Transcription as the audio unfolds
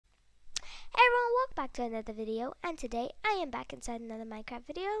welcome back to another video, and today I am back inside another Minecraft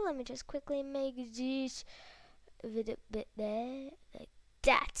video. Let me just quickly make this video bit there, like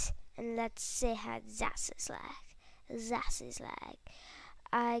that, and let's see how that is like. That is like.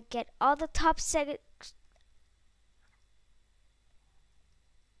 I get all the top second.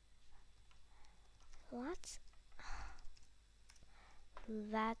 What?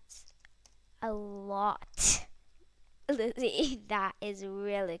 That's a lot. Lizzy, that is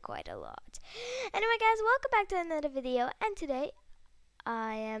really quite a lot. Anyway guys, welcome back to another video, and today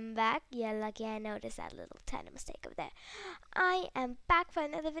I am back. Yeah, lucky I noticed that little tiny mistake over there. I am back for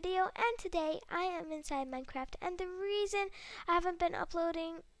another video, and today I am inside Minecraft, and the reason I haven't been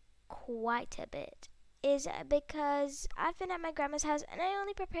uploading quite a bit is because I've been at my grandma's house and I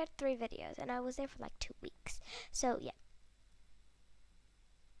only prepared 3 videos and I was there for like 2 weeks. So yeah.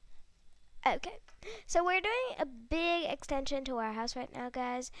 Okay, so we're doing a big extension to our house right now,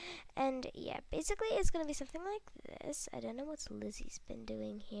 guys, and yeah, basically it's gonna be something like this. I don't know what Lizzy's been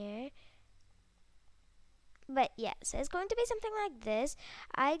doing here, but yeah, so it's going to be something like this.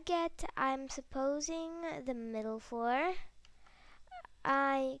 I'm supposing the middle floor.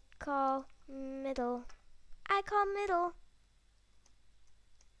 I call middle.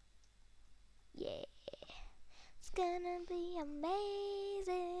 Yeah. It's gonna be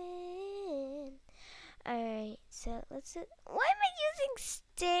amazing. Alright, so let's why am I using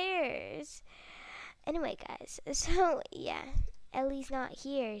stairs? Anyway guys, so yeah, Ellie's not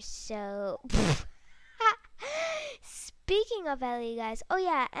here, so speaking of Ellie guys, oh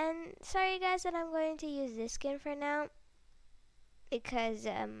yeah, and sorry guys that I'm going to use this skin for now because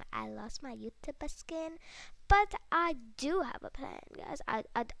I lost my YouTuber skin, but I do have a plan, guys. I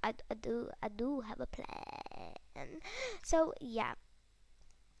do have a plan. So yeah,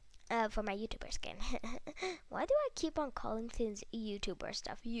 for my YouTuber skin. Why do I keep on calling things YouTuber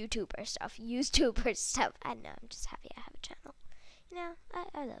stuff? I know. I'm just happy I have a channel. You know,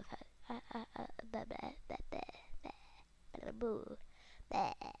 I love her.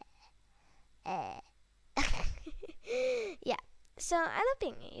 Yeah. So I love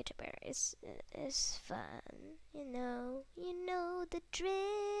being a YouTuber. It's fun, you know the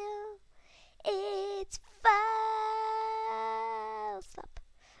drill. It's fun. Stop.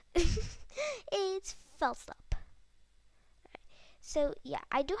 It's fell stop. Right. So yeah,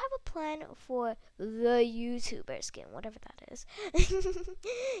 I do have a plan for the YouTuber skin, whatever that is.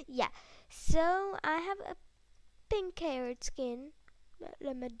 Yeah. So I have a pink carrot skin.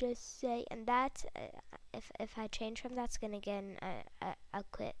 Let me just say, and that if I change from that skin again, I'll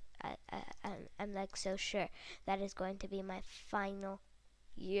quit. I'm like so sure that is going to be my final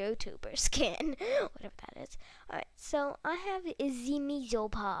YouTuber skin, whatever that is. Alright, so I have Zimizo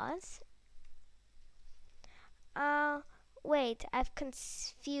paws. Wait, I've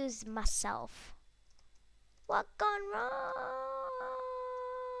confused myself. What gone wrong?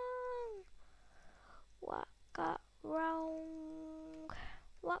 What got wrong?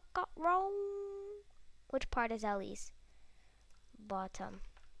 What got wrong? Which part is Ellie's? Bottom.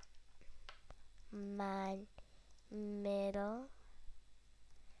 Mine. Middle.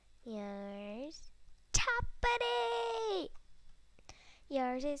 Yours. Toppity!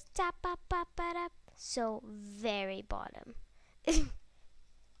 Yours is top up up up. So very bottom.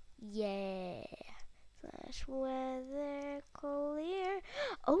 Yeah. Slash weather clear.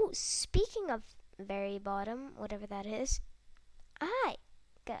 Oh, speaking of very bottom, whatever that is.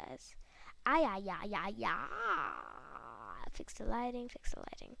 Guys. Fix the lighting.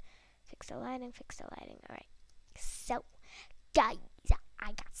 Alright. So, guys,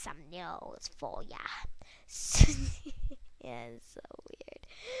 I got some news for ya. Yeah, it's so weird.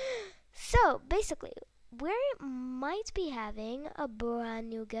 So, basically, we might be having a brand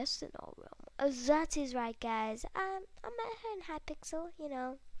new guest in our room. That is right, guys. I met her in Hypixel, you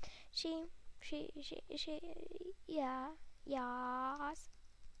know. She, yeah.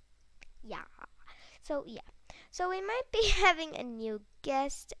 So, yeah. So, we might be having a new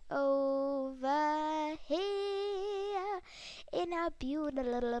guest over here in our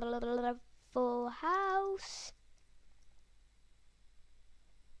beautiful house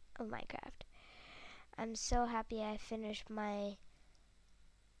of Minecraft. I'm so happy I finished my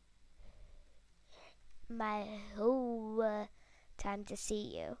whole time to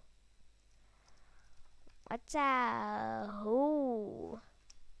see you. What's that? Who?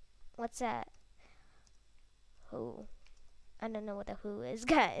 What's that? Who? I don't know what a who is,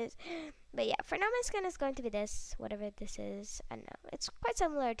 guys. But yeah, for now my skin is going to be this, whatever this is. I don't know. It's quite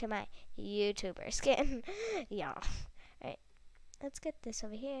similar to my YouTuber skin. Yeah. Alright. Let's get this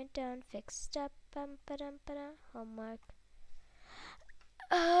over here done. Fixed up. Homework.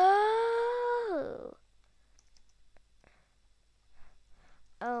 Oh.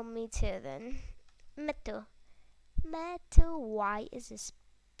 too then. Me too. Me too. Why is this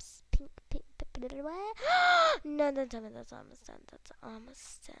pink? No, don't tell me that's almost done. That's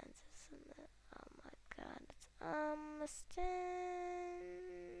almost done. Isn't it? Oh my god, it's almost done.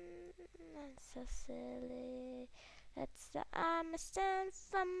 That's so silly. That's the almost done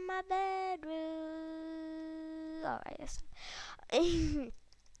from my bedroom. Alright, yes.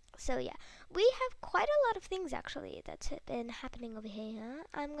 So yeah, we have quite a lot of things actually that's been happening over here.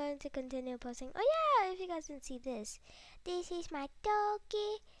 I'm going to continue posting. Oh yeah, if you guys didn't see this, this is my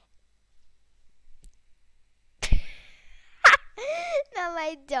doggy. Not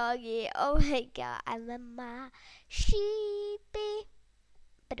my doggy. Oh my god, I love my sheepy.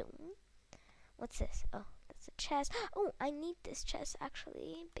 Ba-doom. What's this? Oh, that's a chest. Oh, I need this chest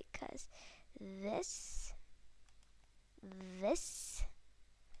actually because this,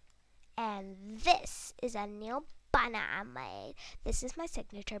 and this is a new banner I made. This is my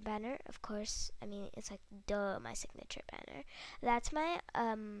signature banner, of course. I mean, it's like my signature banner. That's my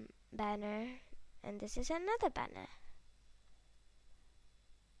banner, and this is another banner.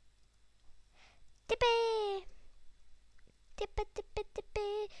 Tippy, tippy, tippy,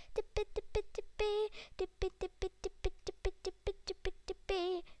 tippy, tippy, tippy, tippy, tippy, tippy, tippy, tippy, tippy, tippy,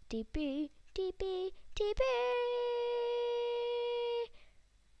 tippy, tippy, tippy, tippy.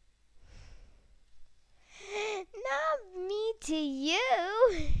 Not me to you.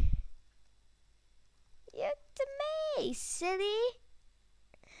 You to me, silly.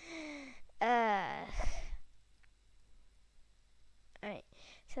 Alright,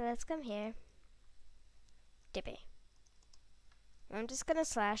 so let's come here. Dippy. I'm just gonna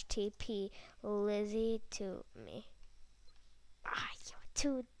slash TP Lizzy to me. Ah, you're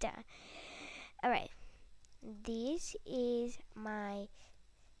too dumb. Alright. This is my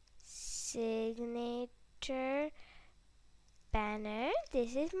signature banner.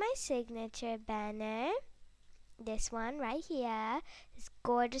 This is my signature banner. This one right here. This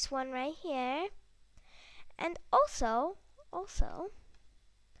gorgeous one right here. And also,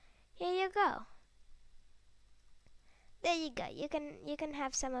 here you go. There you go. You can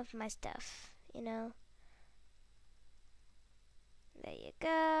have some of my stuff, you know. There you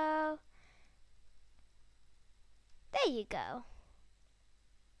go. There you go.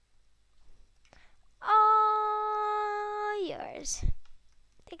 All yours.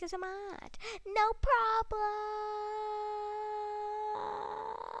 Thank you so much. No problem.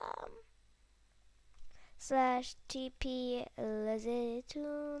 Slash TP Lizzy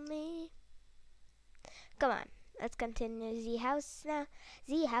to me. Come on. Let's continue the house now.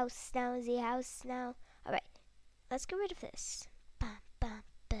 The house now. The house now. Alright. Let's get rid of this.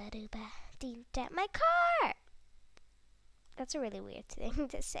 My car! That's a really weird thing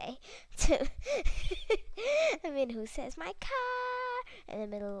to say. I mean, who says my car in the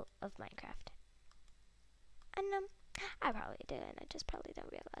middle of Minecraft? And I probably do, and I just probably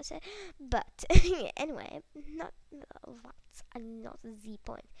don't realize it. But anyway, not the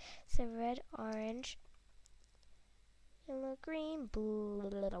point. So red, orange, yellow, green, blue,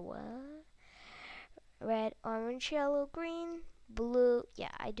 what? Red, orange, yellow, green, blue.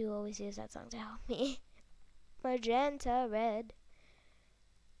 Yeah, I do always use that song to help me. Magenta, red.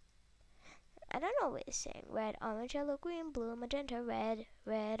 I don't always sing red, orange, yellow, green, blue, magenta, red,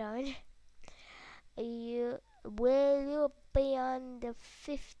 red, orange. Will you be on the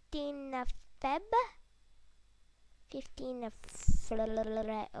 15th of Feb? 15th of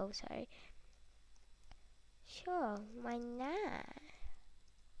oh, sorry. Sure, why not?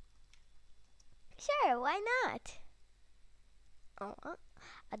 Sure, why not? Oh,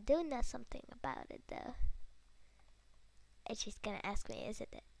 I do know something about it though. And she's gonna ask me, isn't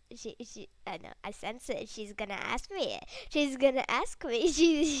it? I know, I sense it. She's gonna ask me it. She's gonna ask me.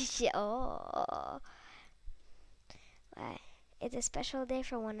 Oh. Why? It's a special day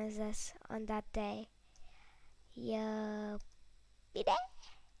for one of us on that day. Yo, be day.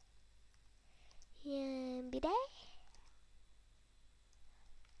 Yeah, be day.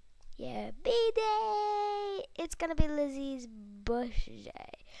 Yeah, B-Day! It's gonna be Lizzy's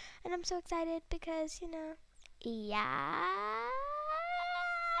birthday. And I'm so excited because, you know, yep.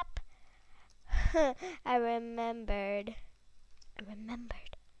 I remembered.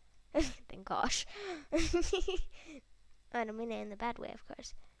 Thank gosh. I don't mean it in the bad way, of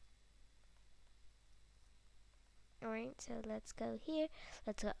course. Alright, so let's go here.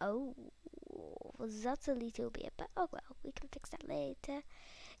 Let's go. Oh, that's a little bit, but oh well, we can fix that later.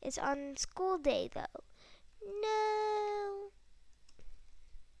 It's on school day though. No.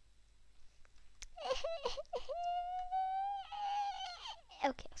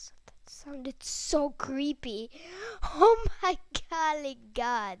 Okay, so that sounded so creepy. Oh my Holy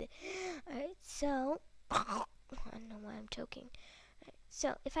God. Alright, so I don't know why I'm choking.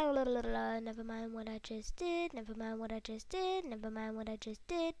 So if I never mind what I just did, never mind what I just did, never mind what I just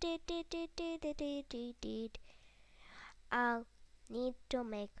did. I'll need to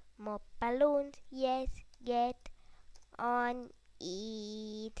make more balloons. Yes, get on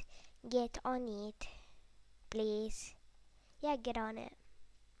it. Get on it, please. Yeah, get on it.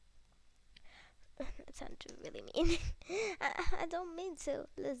 That sounded really mean. I don't mean to,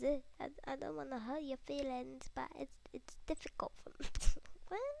 Lizzy. I don't want to hurt your feelings, but it's difficult for me.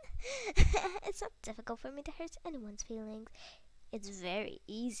 What? It's not difficult for me to hurt anyone's feelings. It's very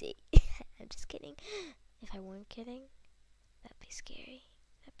easy. I'm just kidding. If I weren't kidding, that'd be scary.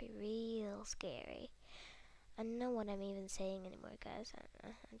 That'd be real scary. I don't know what I'm even saying anymore, guys.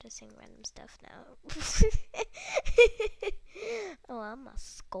 I'm just saying random stuff now. Oh, I'm a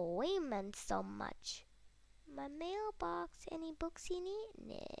screaming so much. My mailbox. Any books you need?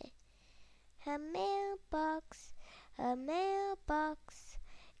 Nah. Her mailbox. Her mailbox.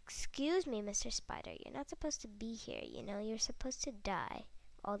 Excuse me, Mr. Spider. You're not supposed to be here, you know. You're supposed to die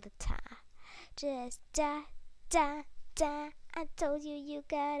all the time. Just die, die, die. I told you you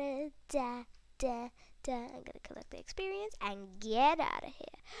gotta die, die, die. I'm gonna collect the experience and get out of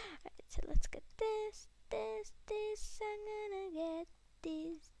here. Alright, so let's get this. I'm gonna get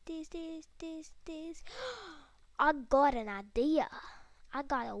this. I got an idea. I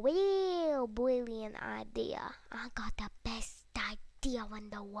got a real brilliant idea. I got the best idea in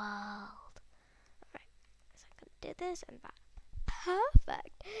the world. Alright, so I'm gonna do this and that.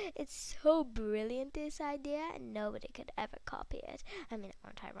 Perfect. It's so brilliant, this idea, and nobody could ever copy it. I mean,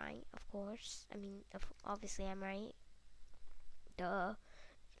 aren't I right? Of course. I mean, obviously I'm right. Duh.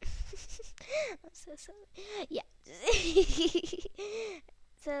 I'm so silly. Yeah.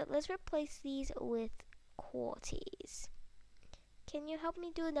 So let's replace these with quarties. Can you help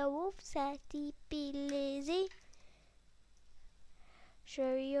me do the roof, Satty B. Lizzy?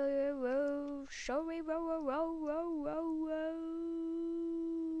 Sorry, row.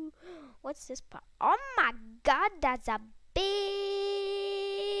 What's this part? Oh my God, that's a big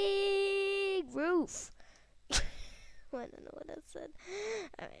roof. I don't know what that said.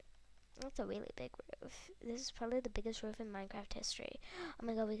 Alright, that's a really big roof. This is probably the biggest roof in Minecraft history. Oh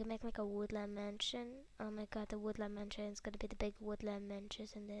my God, we can make like a woodland mansion. Oh my God, the woodland mansion is gonna be the big woodland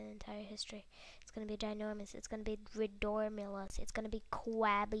mansions in the entire history. It's gonna be ginormous. It's gonna be redormulous. It's gonna be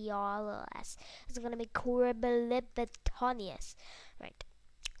quabiolus. It's gonna be quirbilibetonius. Right.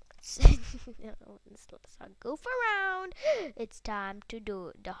 Let's not goof around. It's time to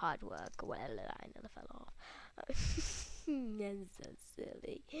do the hard work. Well, I nearly fell off. That's so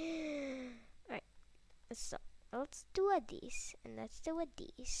silly. Alright, so let's do a this, and let's do a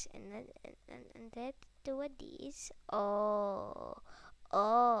this, and then and let's do a this. Oh,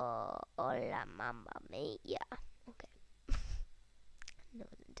 la mamma mia. Okay. Know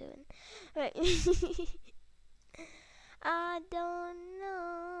what I'm doing. Alright. I don't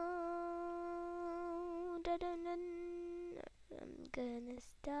know. I'm gonna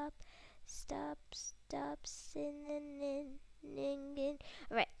stop singing.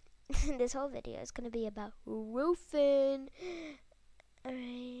 Alright, this whole video is gonna be about roofing.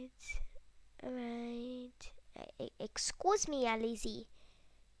 Alright. Excuse me, Lizzy.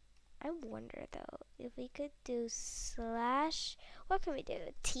 I wonder though if we could do slash. What can we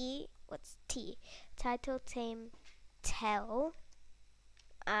do? T. What's T? Title, tame, tell.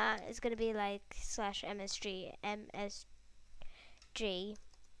 It's gonna be like slash MSG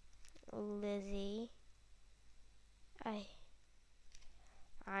Lizzy.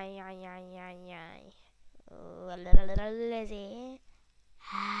 Lizzy.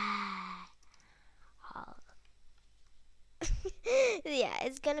 Yeah,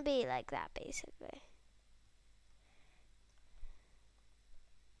 it's gonna be like that basically.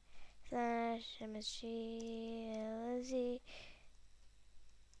 Slash MSG Lizzy.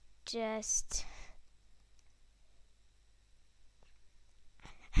 Just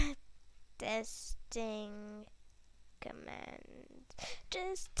testing command.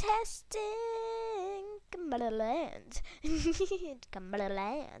 Just testing Cumberland.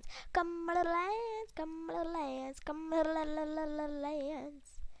 Cumberland.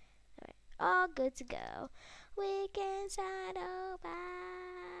 Alright, all good to go. We can start over.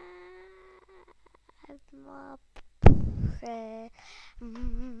 More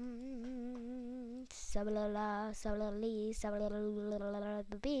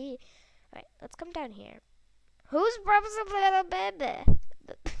Alright, let's come down here. Who's Professor Little Baby?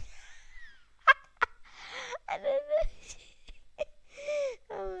 I don't know.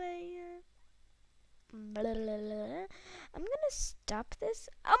 Oh my God. I'm gonna stop this?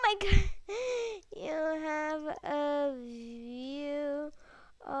 Oh my god. You have a view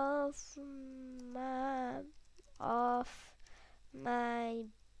of my of my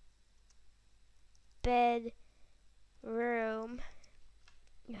bedroom.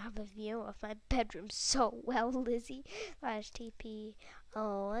 You have a view of my bedroom so well, Lizzy. /TP.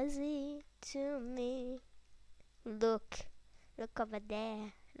 Oh, Lizzy to me. Look over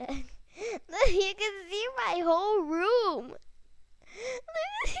there. Look, you can see my whole room.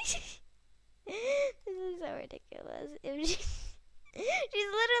 This is so ridiculous. She's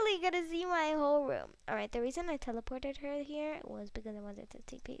literally gonna see my whole room. Alright, the reason I teleported her here was because I wanted to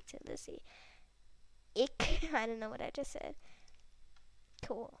TP to Lizzy. Ick. I don't know what I just said.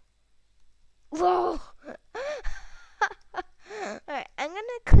 Cool. Whoa! Alright, I'm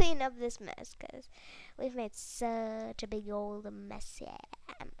gonna clean up this mess because we've made such a big old mess.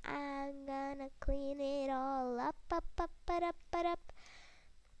 I'm gonna clean it all up.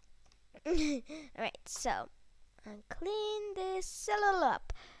 Alright, so I clean this all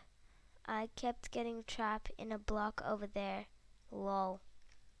up. I kept getting trapped in a block over there. Lol.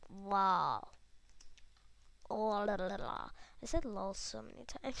 Lol. I said lol so many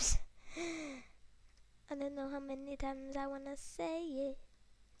times. I don't know how many times I wanna say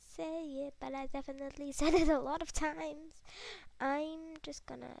it, but I definitely said it a lot of times. I'm just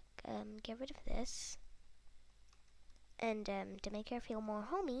gonna get rid of this. And to make her feel more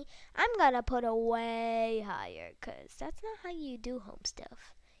homey, I'm gonna put her way higher, cause that's not how you do home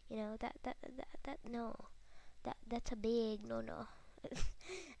stuff. You know, that's a big no.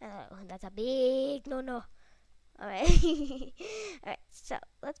 That's a big no. Alright. Alright, so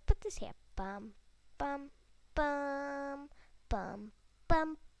let's put this here. Bum bum bum bum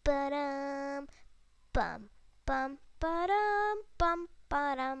bum ba-dum bum bum ba-dum bum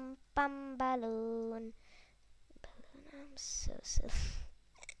ba-dum bum balloon. I'm so silly.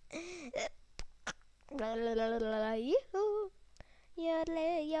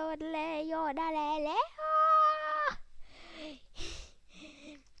 Yodele, yodele, yodele.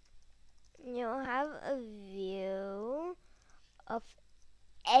 You'll have a view of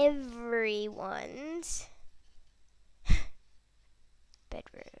everyone's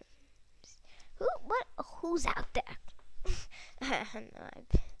bedrooms. Who's out there?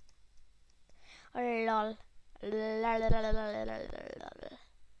 Lol. I'm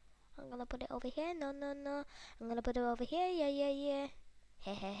gonna put it over here. No. I'm gonna put it over here. Yeah.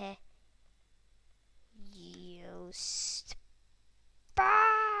 Hehehe. You spy!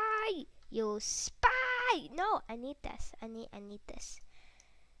 You spy! No, I need this. I need this.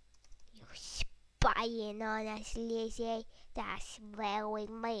 You spying on us, Lizzy. That's very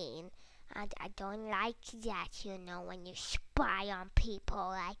mean. I don't like that, you know, when you spy on people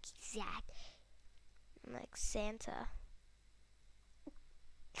like that. I'm like Santa.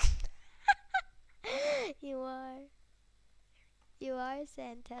 You are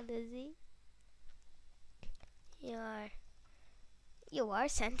Santa, Lizzy. You are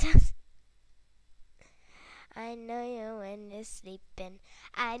Santa. I know you when you're sleeping.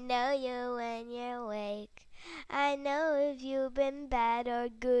 I know you when you're awake. I know if you've been bad or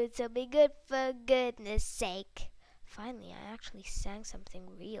good, so be good for goodness sake. Finally, I actually sang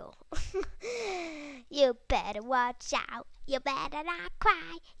something real. You better watch out. You better not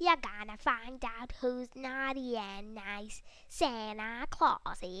cry. You're gonna find out who's naughty and nice. Santa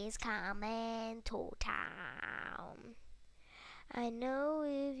Claus is coming to town. I know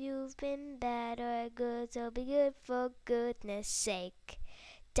if you've been bad or good, so be good for goodness sake.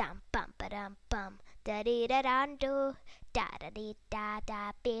 Dum bum ba dum bum, da dee da dum do, da da dee da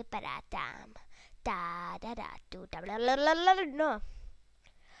da be ba da dum, da da da do da la la la la. No.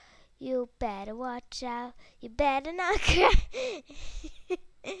 You better watch out. You better not cry.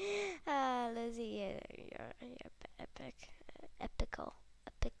 Lizzy, you're epic, epical.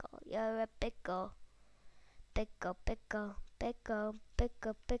 You're epical. Pickle.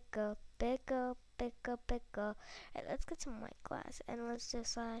 Alright, let's get some white glass and let's do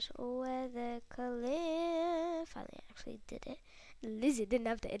 /weather clip. Finally, I actually did it. Lizzy didn't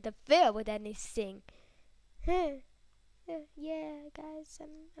have to interfere with anything. Yeah, guys,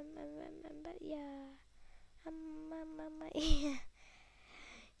 yeah.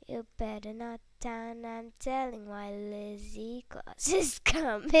 You better not down, I'm telling why Lizzy Claus is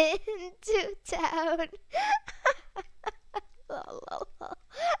coming to town. Oh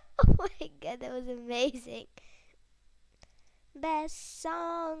my god, that was amazing. Best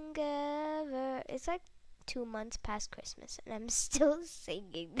song ever. It's like 2 months past Christmas and I'm still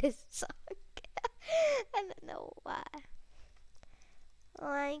singing this song. I don't know why.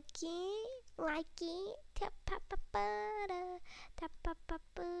 Likey, You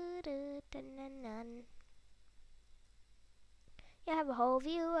have a whole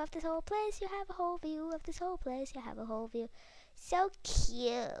view of this whole place. You have a whole view of this whole place. You have a whole view. So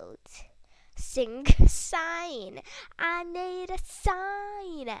cute. Sing sign. I need a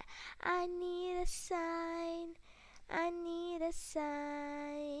sign. I need a sign. I need a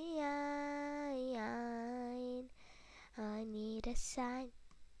sign. I need a sign.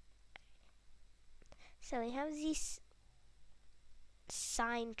 So we have this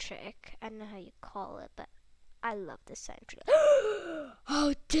sign trick. I don't know how you call it, but I love this sign trick.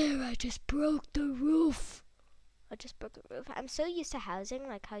 How dare I just broke the roof. I just broke the roof. I'm so used to housing,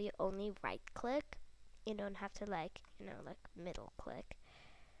 like how you only right click. You don't have to like middle click.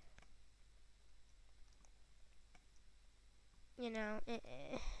 I'm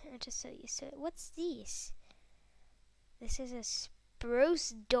just so used to it. What's this? This is a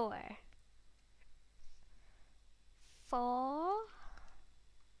spruce door. For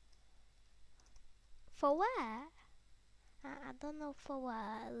what? I don't know for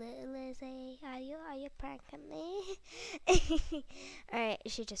what, Lizzy. Are you pranking me? Alright,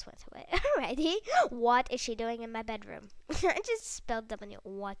 she just went away. Alrighty. What is she doing in my bedroom? I just spelled W.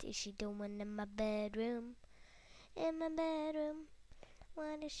 What is she doing in my bedroom? In my bedroom.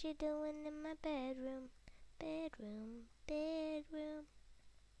 What is she doing in my bedroom? Bedroom.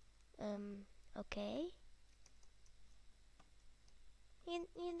 Okay. You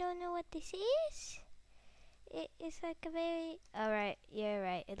don't know what this is? It's like a very... Alright, you're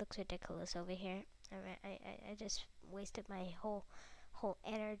right. It looks ridiculous over here. Alright, I just wasted my whole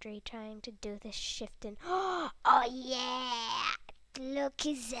energy trying to do this shifting. Oh yeah! Look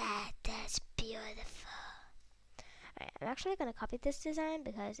at that. That's beautiful. Alright, I'm actually gonna copy this design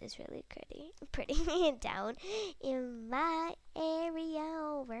because it's really pretty down in my area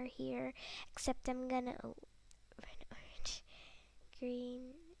over here. Except I'm gonna... Oh, red, orange,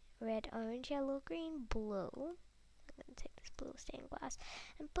 green... Red, orange, yellow, green, blue. I'm gonna take this blue stained glass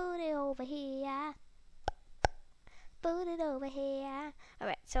and put it over here. Put it over here.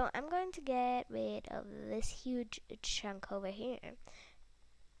 Alright, so I'm going to get rid of this huge chunk over here.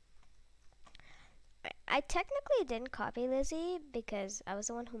 I technically didn't copy Lizzy because I was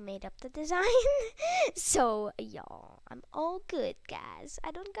the one who made up the design. So, y'all, I'm all good, guys. I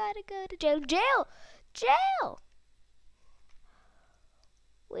don't gotta go to jail. Jail!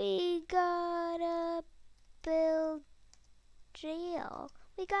 We gotta build jail.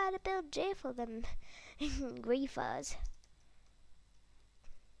 We gotta build jail for them griefers.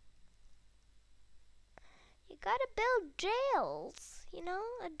 You gotta build jails. You know,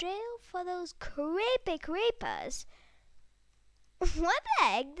 a jail for those creepy creepers. What the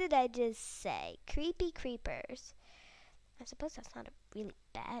heck did I just say? Creepy creepers. I suppose that's not a really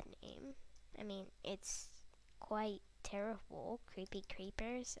bad name. I mean, it's quite terrible. Creepy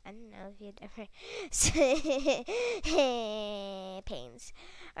creepers. I don't know if you'd ever say paints.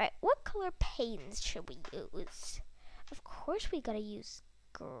 Alright, what color paints should we use? Of course we gotta use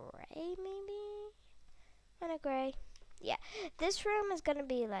gray, maybe? Kind of gray. Yeah, this room is gonna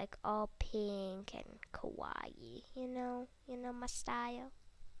be like all pink and kawaii, you know my style.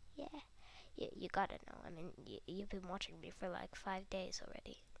 Yeah, you gotta know. I mean, you've been watching me for like 5 days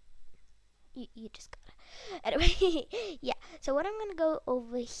already. You just gotta. Anyway, yeah. So what I'm gonna go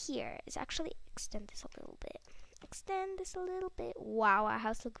over here is actually extend this a little bit. Extend this a little bit. Wow, our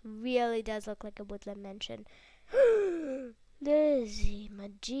house really does look like a woodland mansion. Lizzy,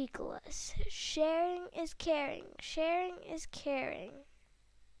 magicless. Sharing is caring. Sharing is caring.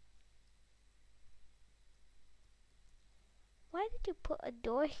 Why did you put a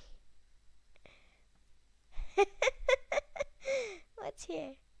door? What's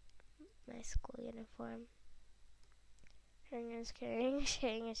here? My school uniform. Sharing is caring.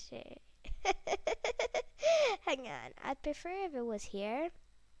 Sharing is sharing. Hang on. I'd prefer if it was here.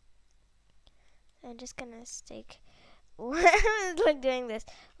 I'm just gonna stick. Like doing this.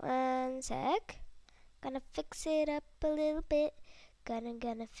 1 sec. Gonna fix it up a little bit.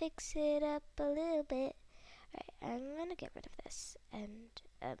 Gonna fix it up a little bit. Alright, I'm gonna get rid of this and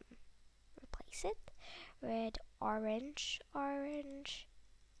replace it. Red, orange, orange.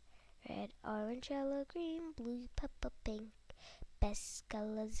 Red, orange, yellow, green, blue, purple, pink. Best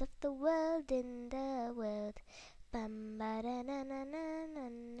colors of the world in the world.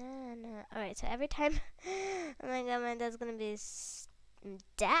 Alright, so every time oh my god, my dad's gonna be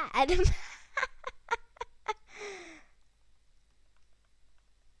dad.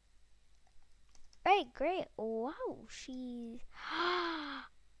 Right, great. Wow, she's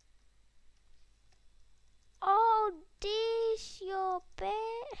oh, this your bedroom?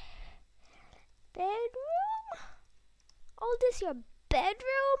 Oh, this your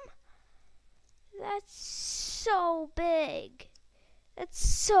bedroom? That's so big. That's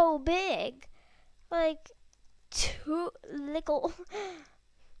so big. Like, too little.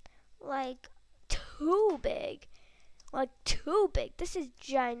 Like, too big. Like, too big. This is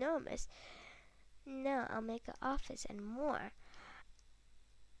ginormous. No, I'll make an office and more.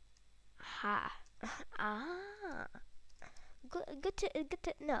 Ha. Ah. Good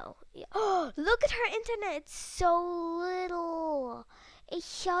to know. Yeah. Oh, look at her internet. It's so little. It's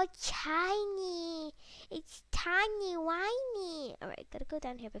so tiny. It's tiny, whiny. All right, gotta go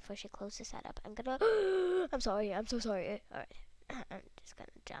down here before she closes that up. I'm gonna. I'm sorry. I'm so sorry. All right. I'm just gonna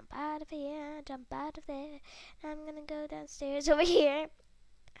jump out of here, jump out of there. I'm gonna go downstairs over here.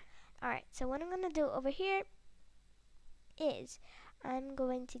 All right. So what I'm gonna do over here is I'm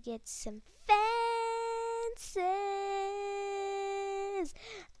going to get some fences.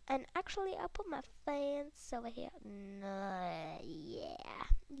 And actually, I'll put my fence over here. No, yeah,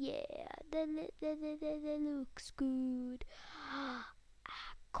 that looks good.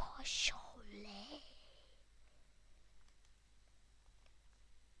 Cochole.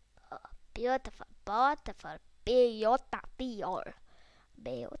 Oh, beautiful, beautiful, beautiful. Beautiful.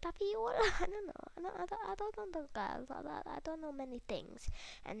 I don't know. I don't know, guys. I don't know many things,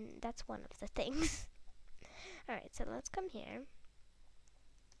 and that's one of the things. All right, so let's come here.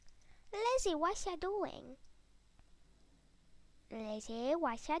 Lizzy, what's you doing? Lizzy,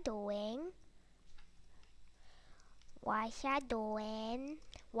 what's you doing? What's you doing?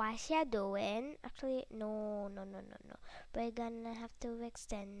 What's you doing? Actually, no. We're gonna have to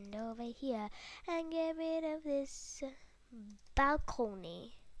extend over here and get rid of this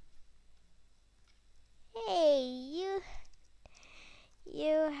balcony. Hey,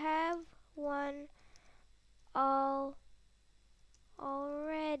 you have one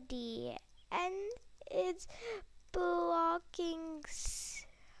already, and it's blocking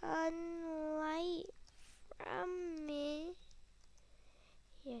sunlight from me.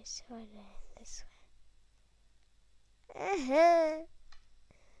 Here, sort of this way.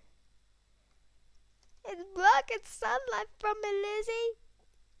 It's blocking sunlight from me, Lizzy.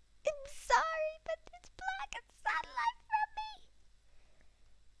 I'm sorry, but it's blocking sunlight from me.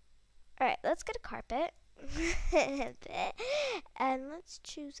 Alright, let's get a carpet. And let's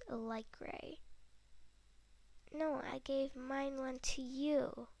choose a light gray. No, I gave mine one to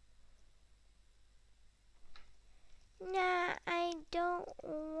you. Nah, I don't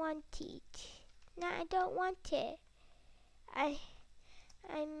want it. Nah, I don't want it. I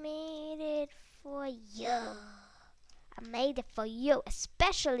made it for you. I made it for you,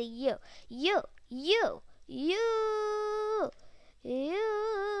 especially you. You. Yeah, you.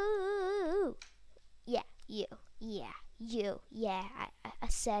 Yeah, you. Yeah, I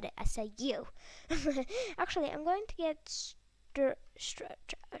said it. I said you. Actually, I'm going to get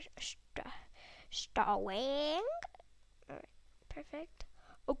Starwing. Alright, perfect.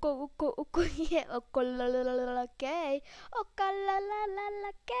 Yeah, okay.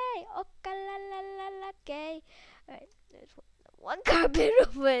 Okay. Alright, there's one carpet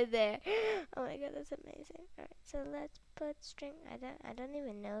over there. Oh my god, that's amazing. Alright, so let's put string. I don't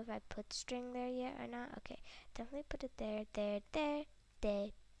even know if I put string there yet or not. Okay, definitely put it there.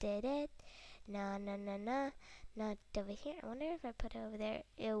 No, not over here. I wonder if I put it over there,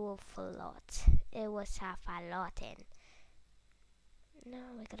 it will float. It will start floating. No,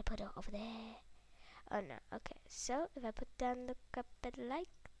 we gotta put it over there. Oh no, okay. So if I put down the carpet like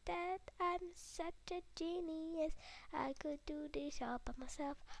that, I'm such a genius. I could do this all by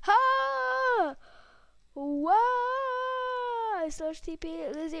myself. Ha! Wow! Slash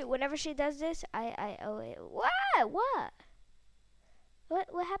TP Lizzy. Whenever she does this, I owe it. What?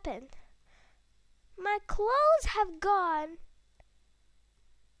 What happened? My clothes have gone.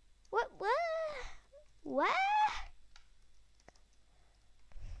 What?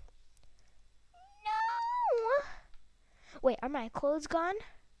 No! Wait, are my clothes gone?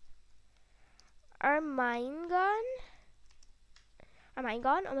 Are mine gone? Are mine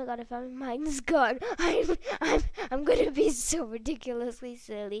gone? Oh my god, if mine's gone, I'm gonna be so ridiculously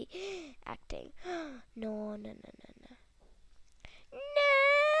silly acting. No. No!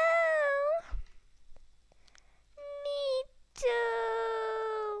 Me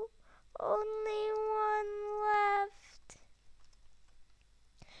too! Only one left.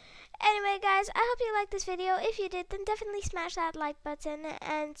 Anyway, guys, I hope you liked this video. If you did, then definitely smash that like button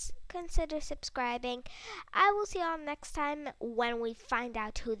and consider subscribing. I will see y'all next time when we find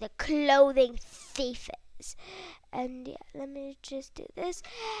out who the clothing thief is. And yeah, let me just do this.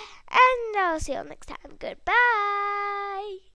 And I'll see y'all next time. Goodbye.